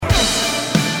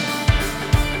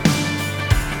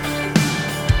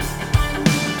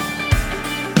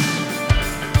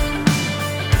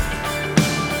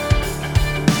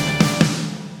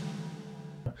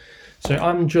So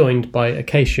I'm joined by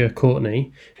Acacia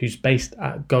Courtney, who's based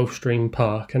at Gulfstream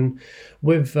Park, and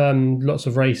with lots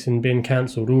of racing being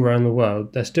cancelled all around the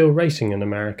world, they're still racing in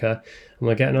America, and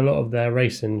we're getting a lot of their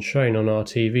racing shown on our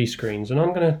TV screens. And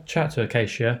I'm going to chat to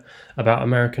Acacia about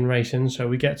American racing, so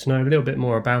we get to know a little bit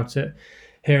more about it.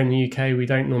 Here in the UK, we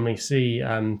don't normally see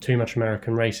too much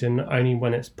American racing, only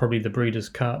when it's probably the Breeders'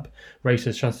 Cup,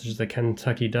 races such as the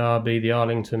Kentucky Derby, the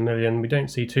Arlington Million. We don't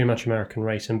see too much American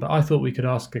racing, but I thought we could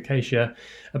ask Acacia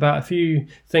about a few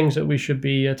things that we should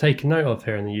be taking note of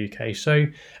here in the UK. So,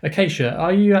 Acacia,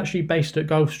 are you actually based at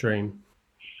Gulfstream?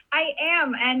 I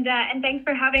am, and thanks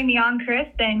for having me on, Chris.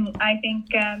 And I think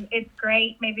it's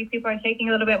great. Maybe people are taking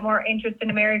a little bit more interest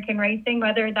in American racing,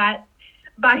 whether that's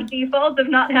by default of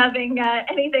not having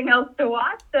anything else to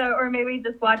watch, or maybe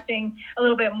just watching a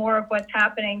little bit more of what's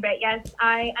happening. But yes,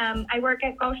 I work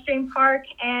at Gulfstream Park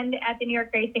and at the New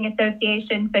York Racing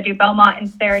Association, so do Belmont and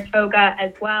Saratoga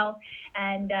as well,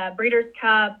 and Breeders'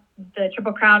 Cup, the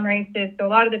Triple Crown races, so a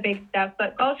lot of the big stuff.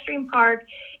 But Gulfstream Park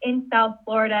in South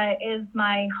Florida is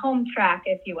my home track,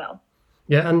 if you will.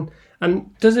 Yeah,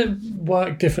 and does it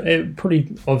work different? It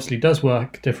probably obviously does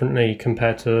work differently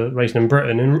compared to racing in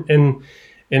Britain.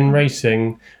 In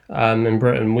racing in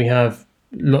Britain, we have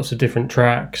lots of different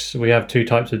tracks. We have two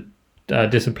types of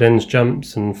disciplines,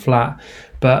 jumps and flat.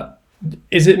 But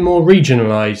is it more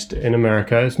regionalised in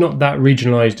America? It's not that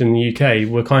regionalised in the UK.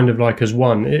 We're kind of like as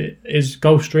one. Is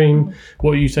Gulfstream,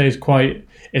 what you say is quite...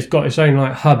 It's got its own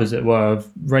like hub, as it were, of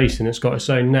racing. It's got its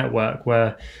own network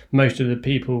where most of the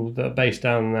people that are based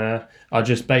down there are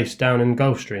just based down in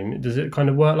Gulfstream. Does it kind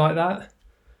of work like that?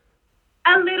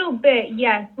 A little bit,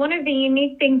 yes. One of the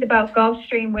unique things about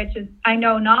Gulfstream, which is I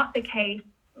know not the case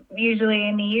usually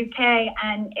in the UK,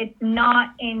 and it's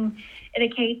not in the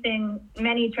case in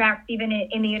many tracks, even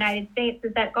in the United States,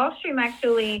 is that Gulfstream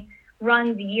actually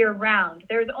runs year round.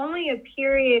 There's only a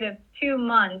period of 2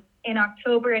 months in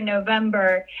October and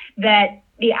November that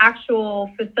the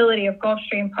actual facility of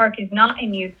Gulfstream Park is not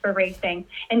in use for racing.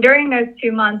 And during those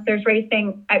 2 months, there's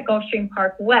racing at Gulfstream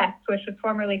Park West, which was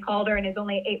formerly Calder and is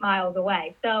only 8 miles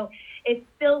away. So it's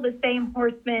still the same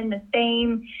horsemen, the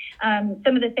same,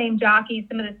 some of the same jockeys,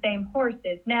 some of the same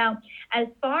horses. Now, as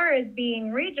far as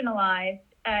being regionalized,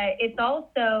 it's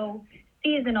also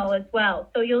seasonal as well.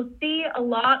 So you'll see a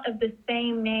lot of the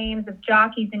same names of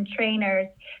jockeys and trainers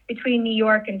between New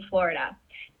York and Florida.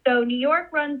 So New York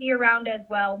runs year round as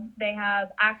well. They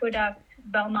have Aqueduct,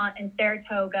 Belmont, and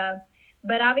Saratoga.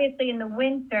 But obviously in the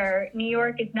winter, New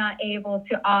York is not able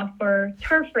to offer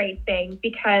turf racing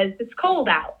because it's cold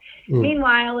out.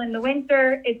 Meanwhile, in the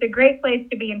winter, it's a great place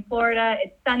to be in Florida.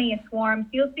 It's sunny, it's warm. So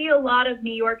you'll see a lot of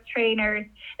New York trainers,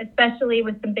 especially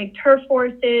with some big turf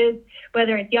horses,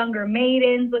 whether it's younger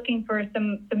maidens looking for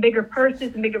some bigger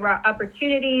purses and bigger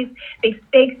opportunities, big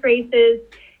stakes races,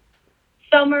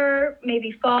 summer,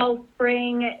 maybe fall,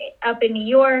 spring up in New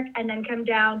York, and then come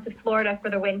down to Florida for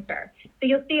the winter. So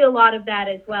you'll see a lot of that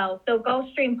as well. So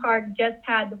Gulfstream Park just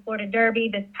had the Florida Derby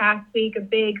this past week, a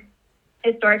big,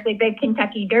 historically big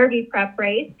Kentucky Derby prep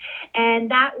race. And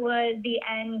that was the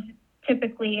end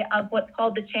typically of what's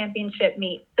called the championship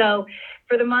meet. So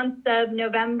for the months of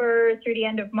November through the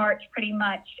end of March, pretty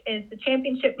much, is the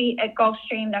championship meet at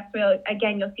Gulfstream. That's where,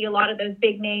 again, you'll see a lot of those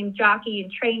big name jockey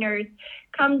and trainers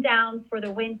come down for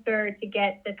the winter to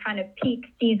get the kind of peak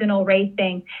seasonal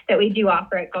racing that we do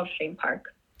offer at Gulfstream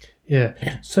Park. Yeah.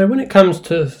 So when it comes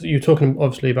to, you're talking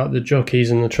obviously about the jockeys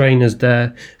and the trainers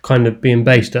there kind of being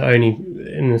based at only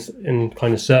in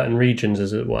kind of certain regions,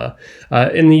 as it were.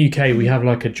 In the UK, we have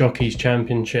like a jockeys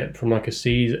championship from like a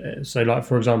season. So like,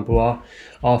 for example,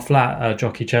 our flat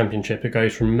jockey championship, it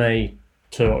goes from May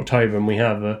to October, and we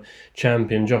have a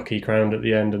champion jockey crowned at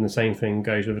the end, and the same thing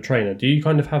goes with a trainer. Do you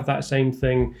kind of have that same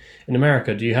thing in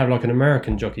America? Do you have like an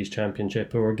American jockeys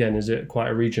championship, or again, is it quite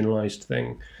a regionalised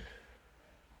thing?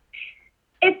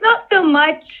 It's not so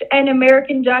much an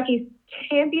American Jockeys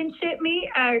championship. We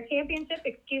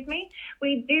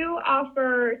do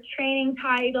offer training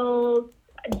titles,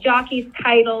 jockeys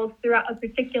titles throughout a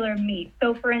particular meet.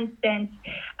 So for instance,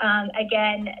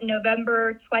 again,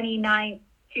 November 29th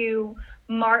to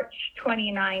March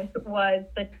 29th was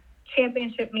the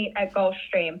championship meet at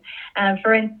Gulfstream.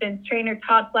 For instance, trainer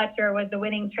Todd Fletcher was the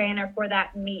winning trainer for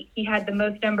that meet. He had the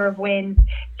most number of wins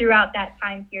throughout that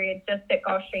time period just at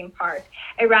Gulfstream Park.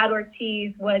 Irad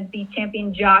Ortiz was the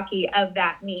champion jockey of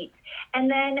that meet.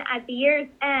 And then at the year's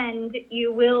end,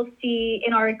 you will see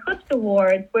in our Eclipse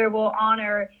Awards, where we'll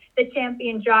honor the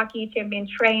champion jockey, champion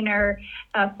trainer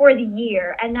for the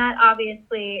year. And that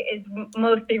obviously is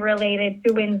mostly related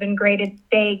to wins in graded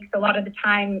stakes. A lot of the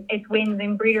time it's wins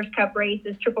in Breeders' Cup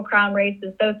races, Triple Crown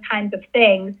races, those kinds of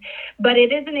things. But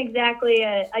it isn't exactly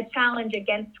a challenge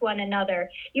against one another.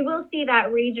 You will see that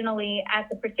regionally at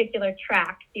the particular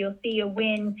tracks. You'll see a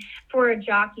win for a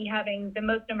jockey having the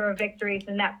most number of victories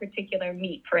in that particular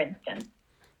meet, for instance.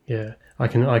 Yeah, I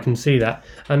can see that.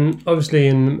 And obviously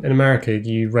in America,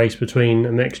 you race between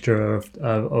a mixture of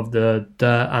the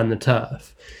dirt and the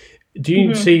turf. Do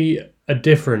you see a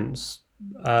difference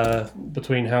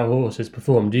between how horses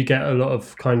perform? Do you get a lot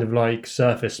of kind of like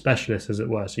surface specialists, as it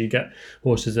were? So you get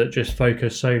horses that just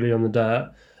focus solely on the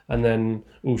dirt, and then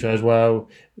also as well,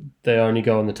 they only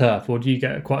go on the turf? Or do you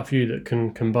get quite a few that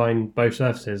can combine both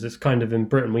surfaces? It's kind of in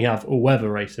Britain, we have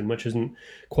all-weather racing, which isn't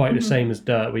quite the same as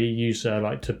dirt. We use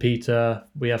like Tapeta.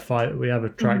 We have a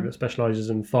track that specialises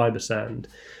in fibre sand.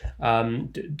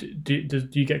 Do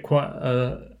you get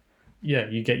quite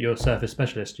you get your surface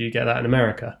specialist? Do you get that in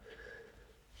America?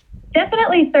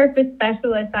 Definitely surface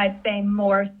specialists, I'd say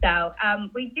more so.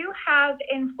 We do have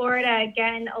in Florida,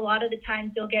 again, a lot of the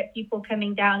times you'll get people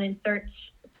coming down in search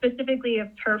specifically of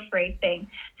turf racing.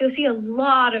 So you'll see a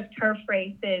lot of turf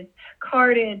races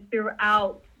carted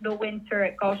throughout the winter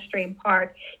at Gulfstream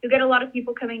Park. You'll get a lot of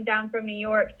people coming down from New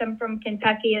York, some from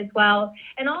Kentucky as well,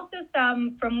 and also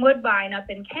some from Woodbine up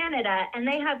in Canada, and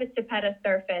they have a Tapeta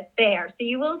surface there. So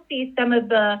you will see some of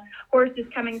the horses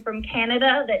coming from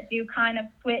Canada that do kind of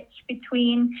switch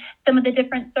between some of the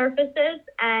different surfaces,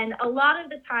 and a lot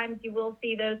of the times you will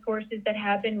see those horses that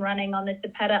have been running on the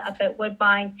Tapeta up at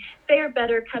Woodbine fare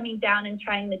better coming down and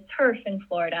trying the turf in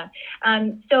Florida.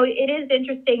 So it is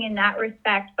interesting in that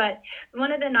respect, but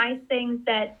one of the nice things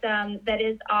that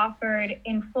is offered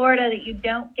in Florida that you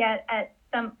don't get at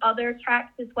some other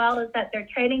tracks as well is that there are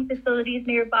training facilities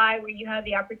nearby where you have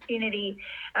the opportunity,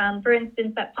 for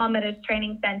instance, at Palmetto's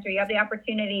Training Center, you have the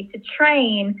opportunity to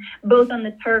train both on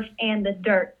the turf and the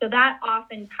dirt. So that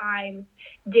oftentimes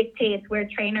dictates where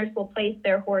trainers will place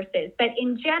their horses. But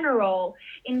in general,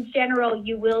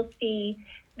 you will see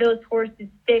those horses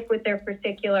stick with their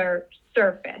particular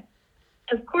surface.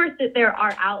 Of course, there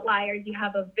are outliers. You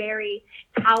have a very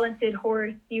talented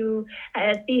horse. You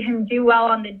see him do well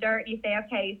on the dirt. You say,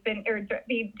 okay,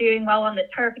 he's doing well on the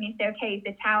turf. And you say, okay,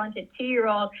 he's a talented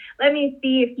 2-year-old. Let me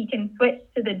see if he can switch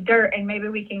to the dirt and maybe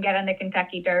we can get on the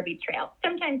Kentucky Derby trail.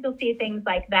 Sometimes you'll see things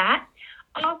like that.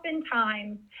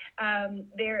 Oftentimes,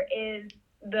 there is,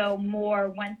 though, more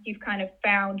once you've kind of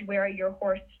found where your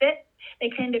horse fits, they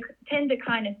tend to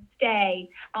kind of stay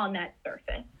on that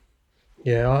surface.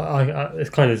 Yeah, I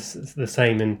it's kind of the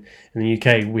same in the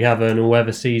UK. We have an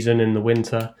all-weather season in the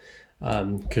winter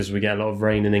because we get a lot of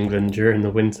rain in England during the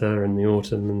winter and the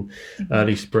autumn and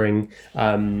early spring.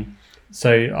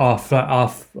 So our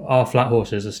flat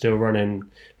horses are still running,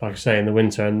 like I say, in the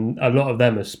winter, and a lot of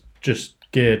them are just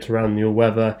geared to run the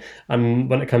all-weather. And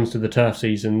when it comes to the turf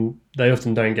season, they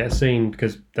often don't get seen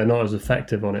because they're not as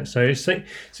effective on it. So it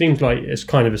seems like it's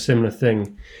kind of a similar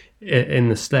thing in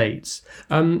the States.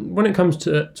 When it comes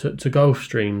to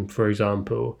Gulfstream, for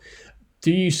example,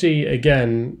 do you see,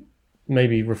 again,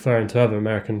 maybe referring to other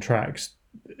American tracks,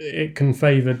 it can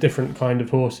favour different kind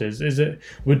of horses?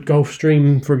 Would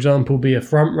Gulfstream, for example, be a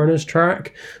front runner's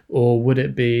track, or would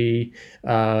it be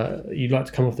you'd like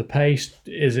to come off the pace?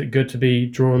 Is it good to be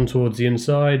drawn towards the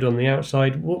inside, on the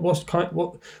outside? What's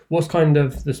kind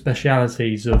of the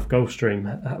specialities of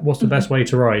Gulfstream? What's the best way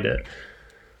to ride it?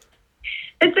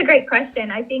 It's a great question.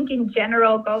 I think in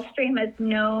general, Gulfstream is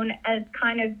known as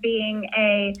kind of being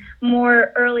a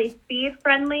more early speed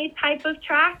friendly type of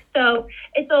track. So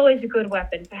it's always a good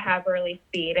weapon to have early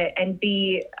speed and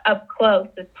be up close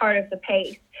as part of the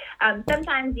pace.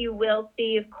 Sometimes you will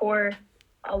see, of course,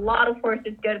 a lot of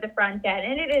horses go to the front end,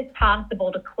 and it is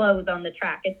possible to close on the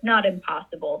track. It's not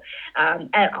impossible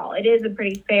at all. It is a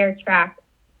pretty fair track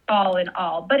all in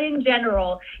all. But in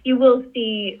general, you will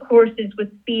see horses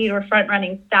with speed or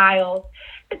front-running styles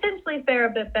potentially fare a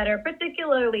bit better,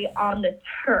 particularly on the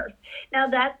turf. Now,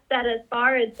 that said, as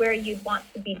far as where you'd want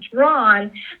to be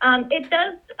drawn, it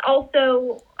does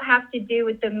also have to do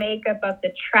with the makeup of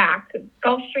the track.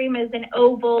 Gulfstream is an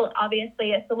oval.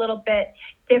 Obviously, it's a little bit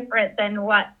different than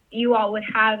what you all would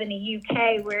have in the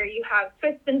UK, where you have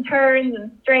twists and turns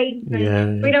and straights.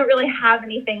 And we don't really have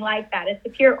anything like that. It's a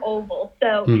pure oval.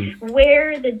 So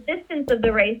where the distance of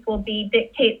the race will be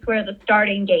dictates where the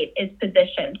starting gate is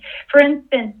positioned. For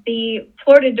instance, the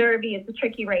Florida Derby is a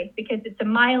tricky race because it's 1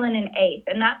 1/8 miles,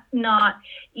 and that's not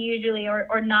usually,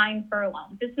 or 9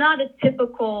 furlongs. It's not a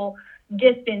typical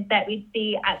distance that we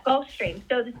see at Gulfstream.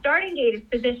 So the starting gate is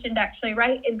positioned actually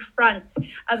right in front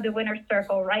of the winner's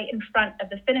circle, right in front of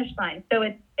the finish line. So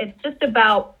it's just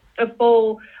about a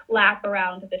full lap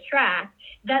around the track.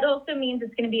 That also means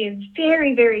it's going to be a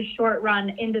very, very short run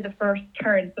into the first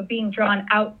turn. So being drawn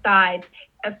outside,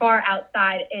 far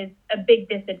outside, is a big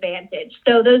disadvantage.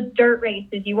 So those dirt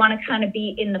races, you want to kind of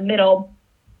be in the middle,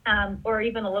 or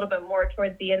even a little bit more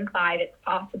towards the inside. It's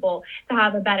possible to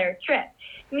have a better trip.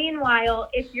 Meanwhile,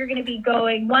 if you're going to be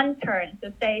going one turn,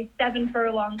 so say 7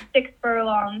 furlongs, 6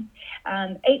 furlongs,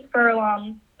 8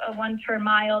 furlongs, a 1 turn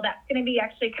mile, that's going to be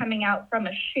actually coming out from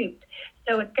a chute.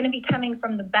 So it's going to be coming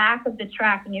from the back of the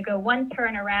track, and you go 1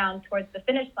 turn around towards the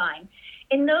finish line.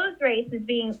 In those races,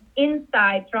 being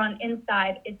inside, drawn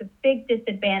inside, is a big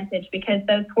disadvantage because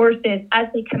those horses, as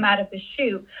they come out of the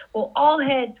chute, will all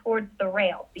head towards the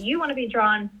rail. So you want to be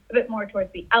drawn a bit more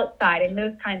towards the outside in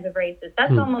those kinds of races.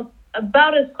 That's almost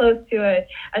about as close to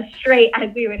a straight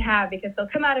as we would have, because they'll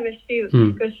come out of a chute,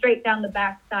 go straight down the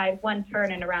backside, 1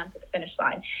 turn and around to the finish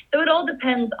line. So it all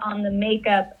depends on the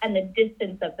makeup and the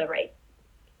distance of the race.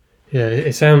 Yeah,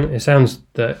 it sounds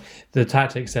that the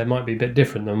tactics there might be a bit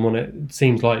different than what it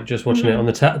seems like just watching it on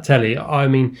the telly. I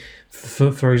mean,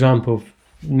 for example,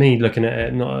 me looking at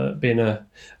it, not being a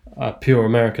pure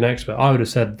American expert, I would have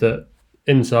said that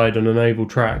inside on an oval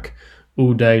track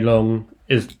all day long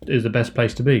is the best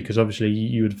place to be, because obviously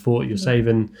you would have thought you're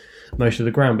saving most of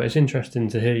the ground. But it's interesting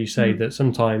to hear you say that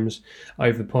sometimes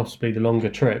over possibly the longer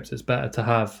trips, it's better to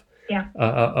have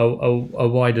a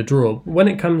wider draw. When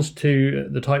it comes to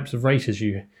the types of races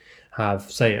you have,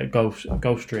 say at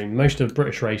Gulfstream, most of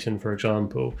British racing, for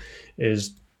example,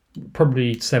 is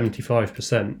probably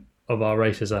 75% of our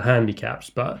races are handicaps.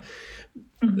 But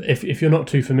if you're not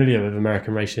too familiar with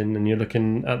American racing and you're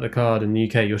looking at the card in the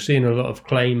UK, you're seeing a lot of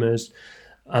claimers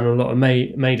and a lot of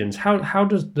maidens. How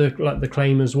does the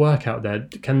claimers work out there?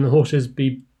 Can the horses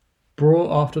be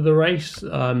brought after the race?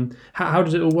 How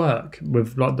does it all work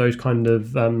with like those kind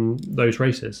of those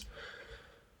races?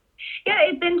 Yeah,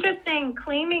 it's interesting.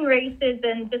 Claiming races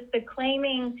and just the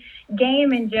claiming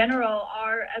game in general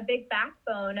are a big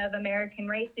backbone of American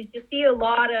races. You see a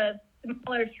lot of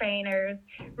smaller trainers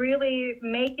really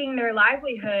making their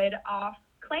livelihood off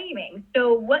claiming.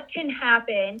 So what can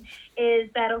happen is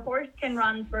that a horse can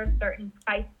run for a certain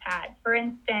price tag. For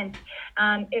instance,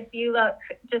 if you look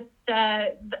just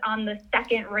on the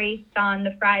second race on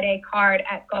the Friday card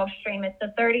at Gulfstream, it's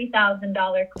a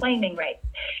 $30,000 claiming race.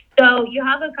 So you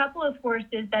have a couple of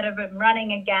horses that have been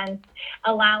running against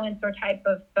allowance or type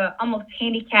of almost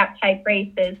handicap type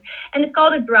races. And it's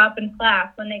called a drop in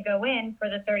class when they go in for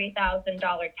the $30,000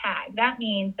 tag. That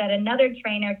means that another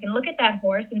trainer can look at that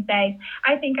horse and say,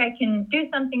 I think I can do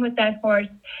something with that horse.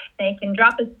 They can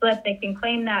drop a slip. They can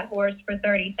claim that horse for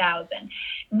 $30,000.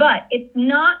 But it's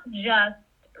not just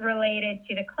related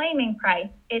to the claiming price.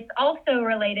 It's also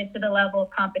related to the level of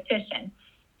competition.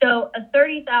 So a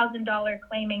 $30,000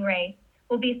 claiming race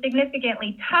will be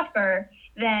significantly tougher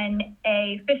than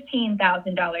a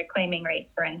 $15,000 claiming race,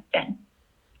 for instance.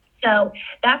 So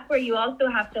that's where you also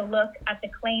have to look at the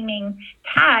claiming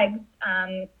tags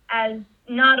as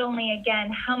not only,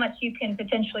 again, how much you can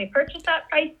potentially purchase that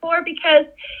price for, because,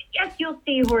 yes, you'll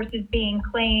see horses being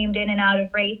claimed in and out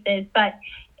of races, but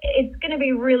it's going to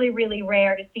be really, really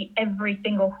rare to see every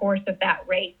single horse of that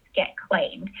race get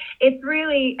claimed. It's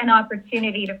really an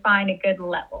opportunity to find a good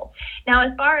level. Now,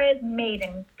 as far as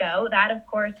maidens go, that, of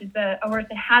course, is a horse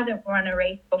that hasn't run a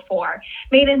race before.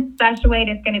 Maiden special weight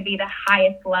is going to be the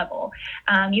highest level.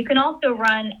 You can also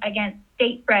run against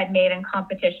state-bred maiden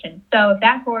competition. So if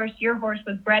that horse, your horse,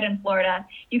 was bred in Florida,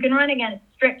 you can run against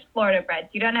strict Florida breds.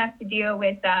 You don't have to deal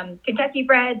with Kentucky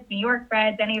breds, New York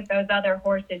breds, any of those other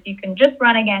horses. You can just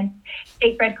run against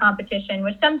state-bred competition,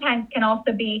 which sometimes can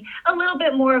also be a little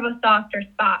bit more of a softer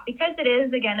spot because it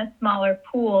is, again, a smaller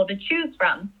pool to choose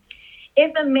from.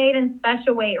 If a maiden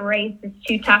special weight race is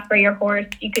too tough for your horse,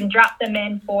 you can drop them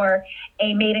in for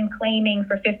a maiden claiming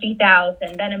for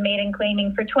 $50,000, then a maiden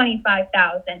claiming for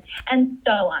 $25,000, and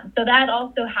so on. So that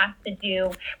also has to do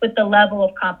with the level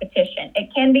of competition. It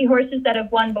can be horses that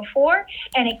have won before,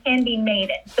 and it can be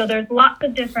maiden. So there's lots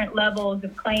of different levels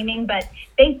of claiming, but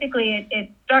basically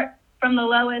it starts from the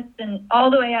lowest and all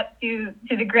the way up to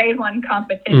the grade 1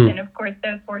 competition. Of course,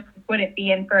 those horses wouldn't be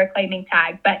in for a claiming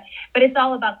tag, but it's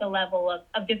all about the level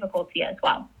of difficulty as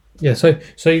well. Yeah, so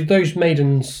those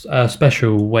maidens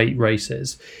special weight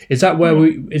races, is that where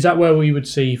we would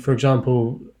see, for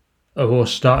example, a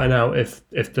horse starting out if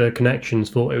the connections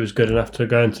thought it was good enough to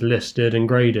go into listed and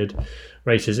graded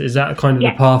races? Is that kind of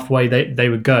the pathway they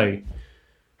would go?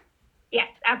 Yes,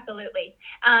 absolutely.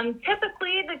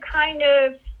 Typically, the kind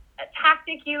of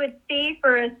tactic you would see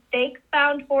for a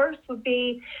stakes-bound horse would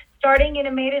be starting in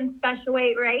a maiden special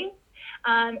weight race.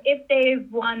 If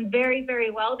they've won very,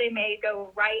 very well, they may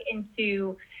go right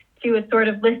into a sort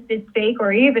of listed stake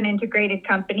or even integrated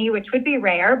company, which would be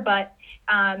rare, but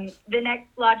the next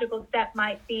logical step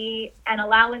might be an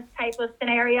allowance type of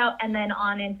scenario and then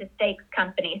on into stakes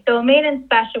company. So a maiden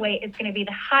special weight is going to be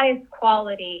the highest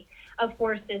quality of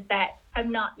horses that have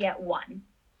not yet won.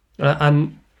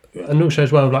 And also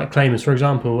as well, like claimers, for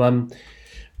example,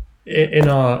 in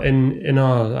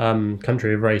our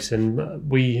country of racing,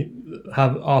 we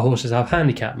have our horses have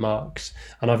handicap marks,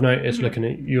 and I've noticed looking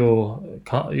at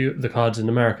the cards in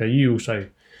America, you also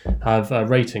have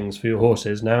ratings for your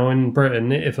horses. Now in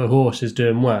Britain, if a horse is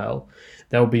doing well,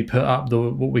 they'll be put up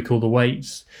what we call the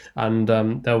weights, and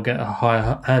they'll get a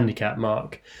higher handicap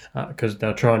mark because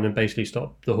they're trying to basically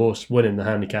stop the horse winning the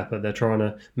handicapper. They're trying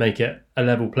to make it a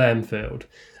level playing field.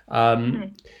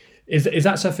 Is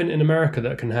that something in America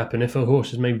that can happen if a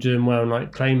horse is maybe doing well,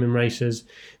 like claiming races?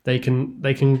 They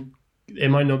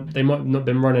might not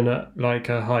been running at like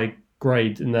a high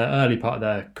grade in the early part of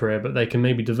their career, but they can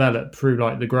maybe develop through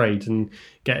like the grades and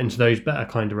get into those better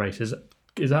kind of races.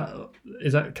 Can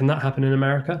that happen in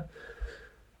America?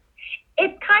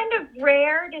 It's kind of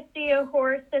rare to see a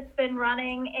horse that's been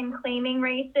running in claiming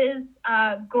races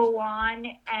go on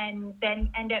and then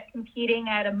end up competing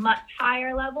at a much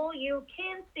higher level. You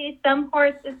can see some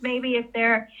horses, maybe if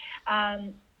they're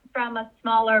from a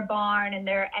smaller barn and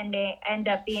they're end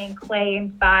up being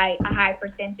claimed by a high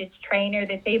percentage trainer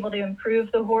that's able to improve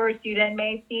the horse, you then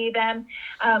may see them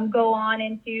go on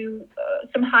into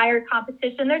some higher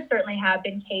competition. There certainly have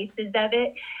been cases of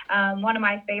it. One of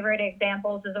my favorite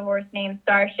examples is a horse named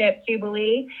Starship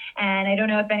Jubilee, and I don't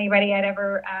know if anybody had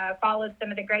ever followed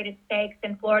some of the greatest stakes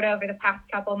in Florida over the past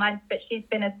couple months, but she's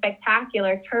been a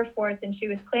spectacular turf horse, and she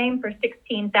was claimed for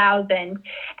 $16,000,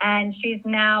 and she's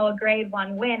now a Grade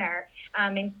 1 winner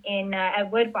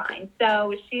at Woodbine.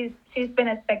 So she's been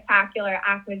a spectacular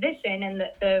acquisition, and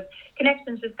the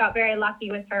connections just got very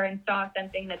lucky with her and saw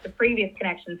something that the previous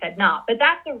connections had not. But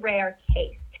that's a rare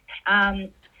case.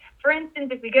 For instance,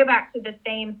 if we go back to the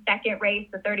same second race,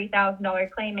 the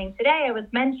 $30,000 claiming today, I was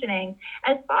mentioning,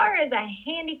 as far as a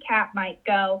handicap might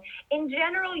go, in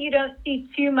general, you don't see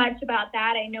too much about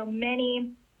that. I know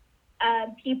many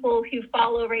people who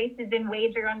follow races and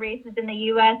wager on races in the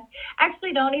U.S.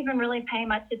 actually don't even really pay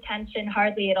much attention,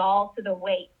 hardly at all, to the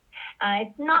weight.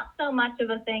 It's not so much of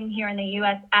a thing here in the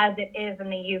U.S. as it is in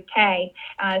the U.K.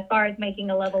 As far as making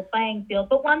a level playing field.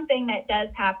 But one thing that does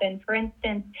happen, for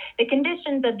instance, the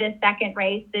conditions of this second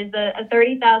race is a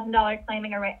 $30,000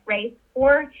 claiming a race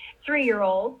for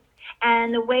 3-year-olds,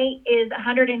 and the weight is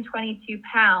 122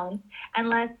 pounds,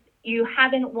 unless you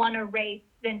haven't won a race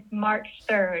since March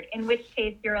 3rd, in which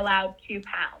case you're allowed 2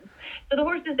 pounds. So the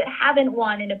horses that haven't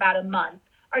won in about a month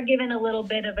are given a little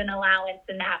bit of an allowance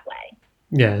in that way.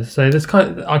 Yeah, so there's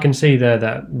I can see there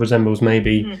that resembles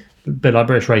maybe a bit like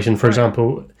British racing, for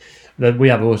example. That we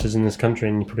have horses in this country,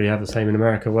 and you probably have the same in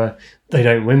America, where they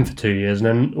don't win for 2 years, and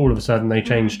then all of a sudden they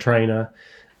change trainer,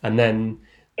 and then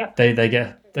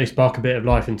they spark a bit of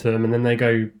life into them, and then they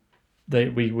go.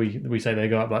 We say they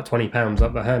go up like 20 pounds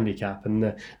up the handicap, and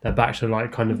they're back to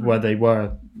like kind of where they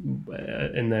were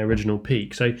in their original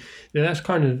peak. So yeah, that's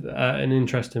kind of an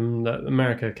interesting that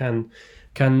America can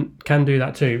do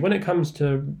that too. When it comes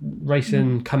to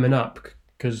racing coming up,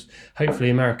 because hopefully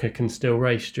America can still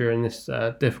race during this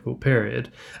difficult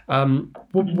period.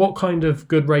 What kind of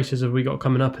good races have we got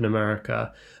coming up in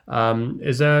America?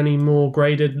 Is there any more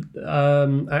graded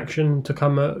action to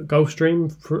come at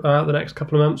Gulfstream throughout the next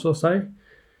couple of months or so?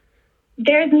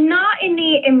 There's not in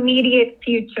the immediate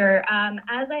future.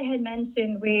 As I had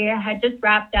mentioned, we had just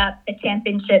wrapped up the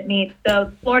championship meet.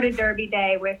 So Florida Derby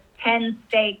Day with 10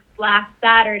 stakes last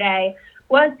Saturday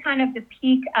was kind of the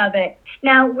peak of it.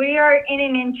 Now, we are in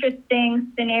an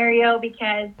interesting scenario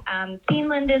because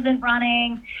Keeneland isn't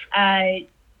running.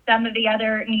 Some of the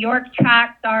other New York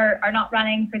tracks are not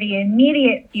running for the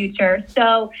immediate future.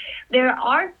 So there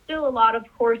are still a lot of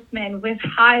horsemen with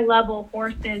high-level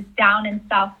horses down in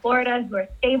South Florida who are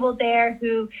stabled there,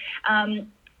 who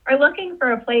are looking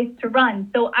for a place to run.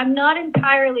 So I'm not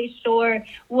entirely sure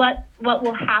what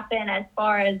will happen as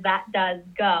far as that does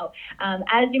go.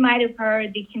 As you might have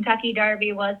heard, the Kentucky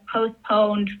Derby was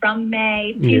postponed from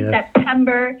May to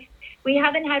September. We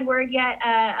haven't had word yet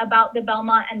about the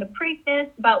Belmont and the Preakness,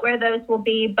 about where those will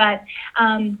be, but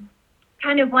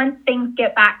kind of once things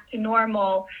get back to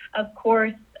normal, of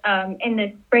course, in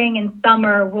the spring and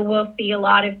summer, we'll see a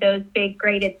lot of those big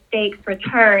graded stakes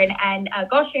return. And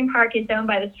Gulfstream Park is owned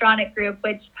by the Stronach Group,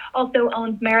 which also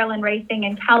owns Maryland Racing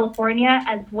in California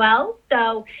as well.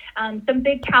 So some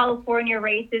big California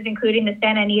races, including the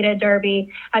Santa Anita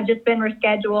Derby, have just been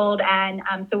rescheduled. And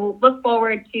so we'll look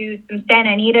forward to some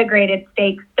Santa Anita graded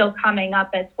stakes still coming up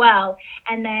as well.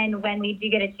 And then when we do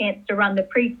get a chance to run the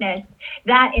Preakness,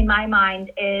 that in my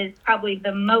mind is probably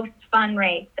the most fun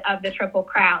race of the Triple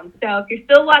Crown. So if you're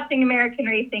still watching American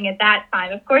racing at that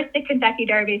time, of course the Kentucky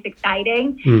Derby is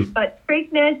exciting, but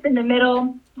Preakness in the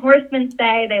middle, horsemen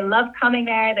say they love coming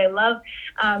there. They love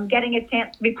getting a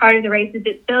chance to be part of the races.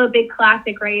 It's still a big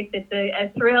classic race. It's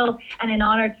a thrill and an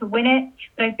honor to win it.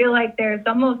 But I feel like there's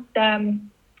almost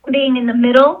being in the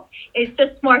middle, it's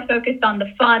just more focused on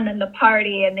the fun and the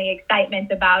party and the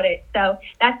excitement about it. So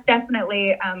that's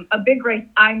definitely a big race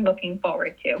I'm looking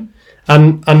forward to.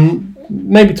 And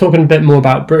maybe talking a bit more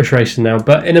about British racing now,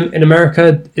 but in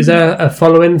America, is there a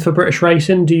following for British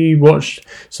racing? Do you watch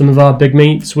some of our big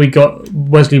meets? We got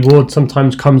Wesley Ward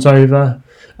sometimes comes over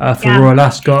for Royal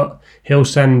Ascot. He'll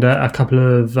send a couple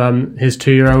of his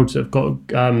 2-year-olds that have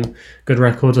got good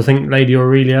records. I think Lady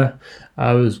Aurelia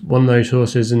was one of those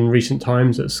horses in recent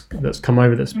times that's come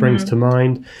over that springs to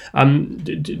mind.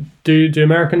 Do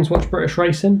Americans watch British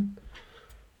racing?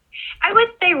 I would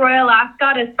say Royal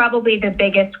Ascot is probably the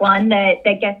biggest one that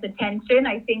gets attention.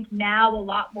 I think now a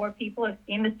lot more people have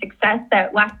seen the success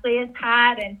that Wesley has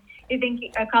had, and I think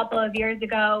a couple of years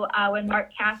ago when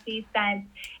Mark Casse sent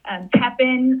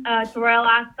Pepin to Royal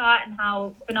Ascot and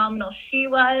how phenomenal she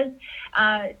was.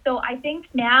 So I think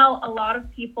now a lot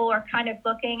of people are kind of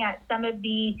looking at some of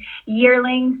the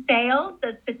yearling sales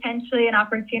as potentially an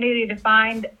opportunity to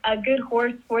find a good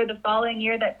horse for the following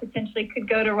year that potentially could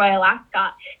go to Royal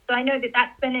Ascot. So I know that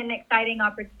that's been an exciting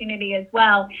opportunity as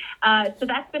well. So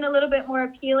that's been a little bit more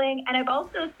appealing. And I've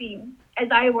also seen, as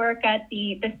I work at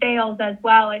the sales as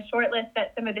well, I shortlist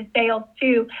at some of the sales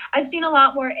too, I've seen a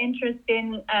lot more interest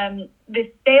in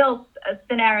the sales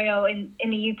scenario in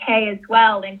the UK as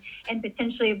well, and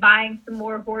potentially buying some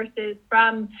more horses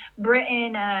from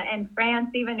Britain and France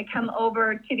even to come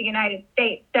over to the United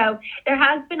States. So there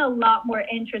has been a lot more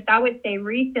interest, I would say,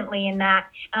 recently in that.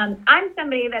 I'm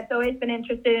somebody that's always been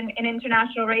interested in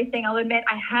international racing. I'll admit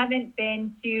I haven't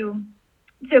been to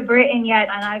Britain yet,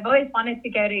 and I've always wanted to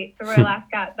go to Royal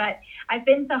Ascot, but I've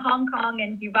been to Hong Kong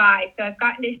and Dubai, so I've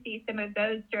gotten to see some of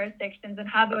those jurisdictions and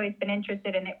have always been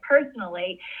interested in it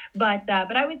personally. But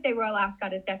I would say Royal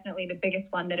Ascot is definitely the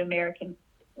biggest one that Americans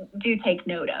do take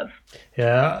note of.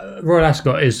 Yeah, Royal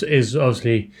Ascot is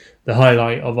obviously the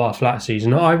highlight of our flat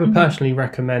season. I would personally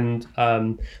recommend,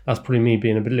 that's probably me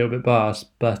being a little bit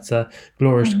biased, but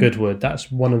Glorious Goodwood, that's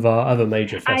one of our other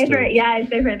major festivals.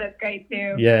 I've heard that's great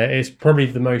too. Yeah, it's probably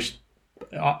the most,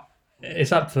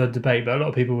 it's up for debate, but a lot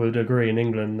of people would agree in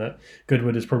England that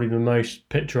Goodwood is probably the most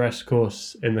picturesque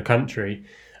course in the country.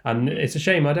 And it's a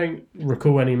shame I don't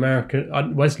recall any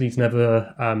American. Wesley's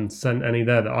never sent any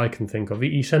there that I can think of.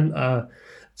 He sent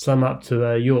some up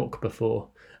to York before,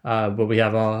 where we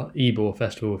have our Ebor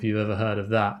Festival, if you've ever heard of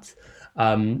that.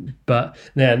 But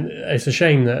yeah, it's a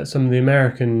shame that some of the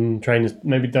American trainers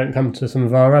maybe don't come to some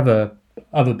of our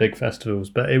other big festivals,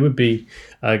 but it would be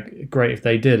great if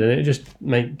they did, and it just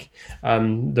make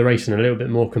the racing a little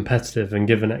bit more competitive and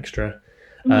give an extra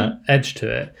edge to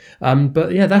it.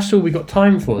 But yeah, that's all we got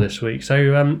time for this week.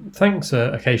 So thanks,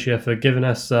 Acacia, for giving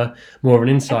us more of an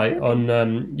insight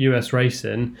on US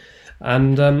racing.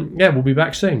 And yeah, we'll be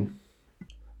back soon.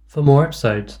 For more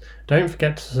episodes, don't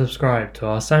forget to subscribe to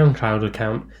our SoundCloud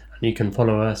account, and you can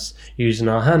follow us using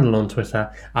our handle on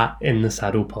Twitter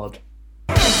 @InTheSaddlePod.